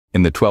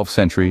In the 12th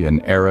century,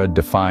 an era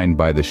defined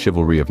by the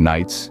chivalry of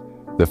knights,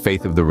 the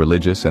faith of the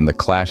religious, and the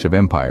clash of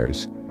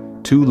empires,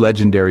 two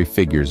legendary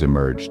figures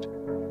emerged: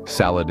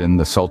 Saladin,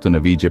 the Sultan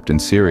of Egypt and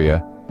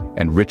Syria,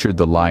 and Richard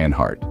the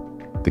Lionheart,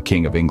 the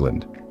King of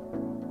England.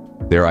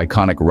 Their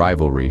iconic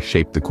rivalry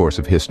shaped the course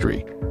of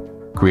history,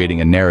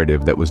 creating a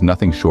narrative that was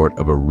nothing short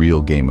of a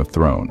real Game of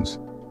Thrones.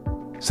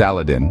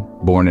 Saladin,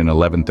 born in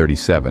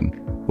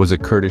 1137, was a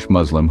Kurdish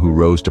Muslim who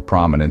rose to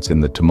prominence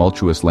in the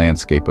tumultuous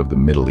landscape of the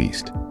Middle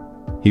East.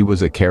 He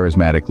was a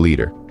charismatic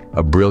leader,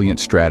 a brilliant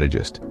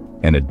strategist,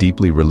 and a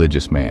deeply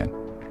religious man.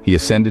 He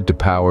ascended to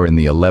power in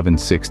the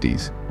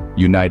 1160s,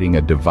 uniting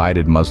a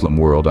divided Muslim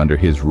world under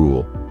his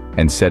rule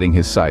and setting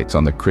his sights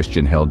on the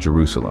Christian-held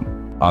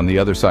Jerusalem. On the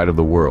other side of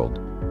the world,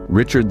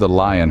 Richard the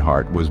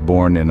Lionheart was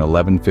born in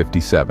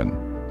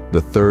 1157,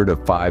 the third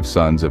of 5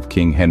 sons of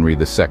King Henry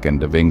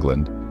II of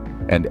England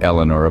and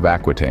Eleanor of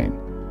Aquitaine.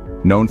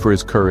 Known for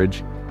his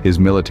courage, his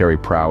military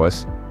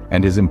prowess,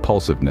 and his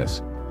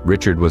impulsiveness,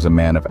 Richard was a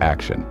man of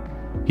action.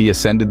 He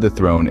ascended the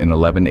throne in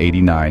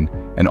 1189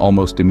 and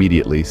almost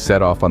immediately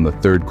set off on the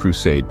Third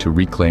Crusade to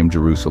reclaim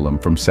Jerusalem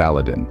from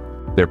Saladin.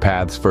 Their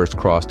paths first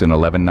crossed in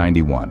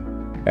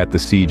 1191, at the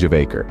Siege of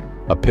Acre,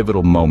 a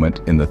pivotal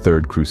moment in the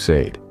Third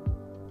Crusade.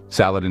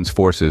 Saladin's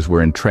forces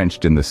were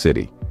entrenched in the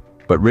city,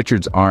 but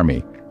Richard's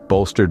army,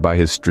 bolstered by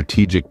his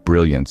strategic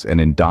brilliance and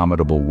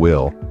indomitable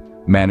will,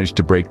 managed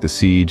to break the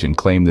siege and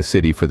claim the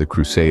city for the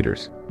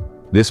Crusaders.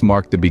 This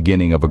marked the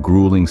beginning of a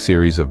grueling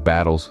series of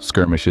battles,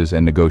 skirmishes,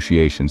 and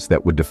negotiations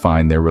that would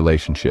define their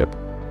relationship.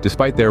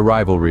 Despite their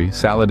rivalry,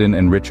 Saladin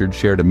and Richard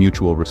shared a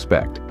mutual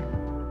respect.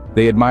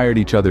 They admired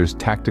each other's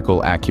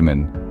tactical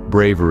acumen,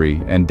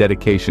 bravery, and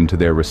dedication to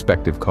their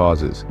respective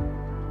causes.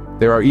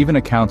 There are even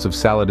accounts of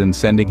Saladin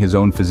sending his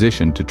own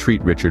physician to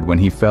treat Richard when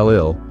he fell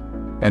ill,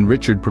 and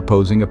Richard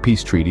proposing a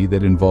peace treaty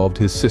that involved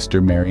his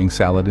sister marrying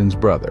Saladin's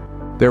brother.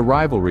 Their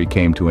rivalry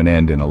came to an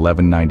end in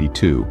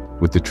 1192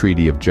 with the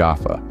Treaty of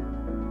Jaffa.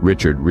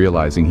 Richard,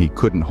 realizing he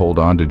couldn't hold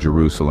on to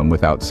Jerusalem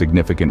without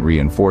significant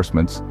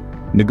reinforcements,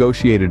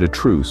 negotiated a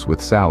truce with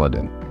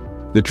Saladin.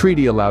 The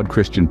treaty allowed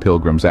Christian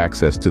pilgrims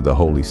access to the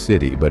Holy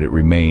City, but it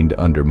remained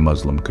under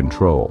Muslim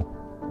control.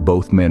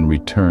 Both men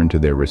returned to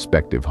their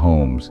respective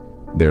homes,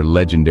 their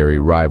legendary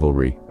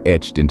rivalry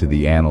etched into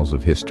the annals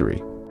of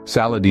history.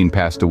 Saladin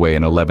passed away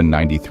in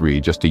 1193,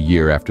 just a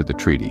year after the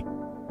treaty.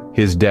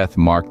 His death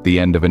marked the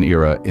end of an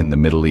era in the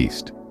Middle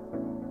East.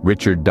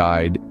 Richard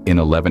died in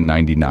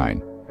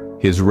 1199.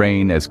 His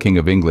reign as King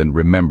of England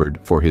remembered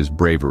for his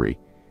bravery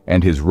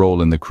and his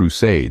role in the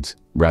Crusades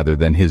rather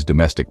than his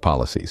domestic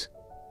policies.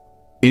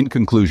 In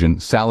conclusion,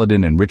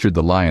 Saladin and Richard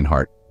the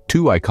Lionheart,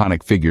 two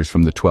iconic figures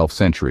from the 12th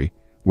century,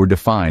 were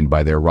defined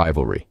by their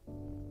rivalry.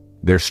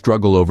 Their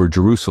struggle over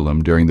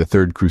Jerusalem during the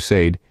Third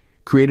Crusade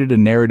created a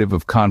narrative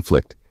of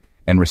conflict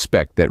and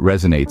respect that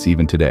resonates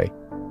even today.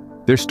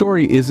 Their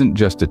story isn't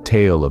just a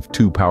tale of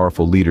two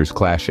powerful leaders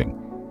clashing.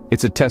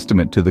 It's a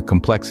testament to the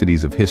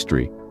complexities of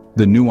history,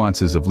 the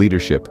nuances of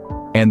leadership,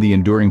 and the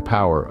enduring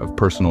power of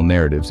personal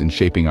narratives in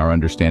shaping our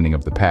understanding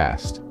of the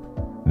past.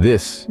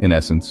 This, in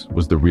essence,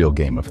 was the real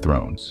Game of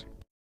Thrones.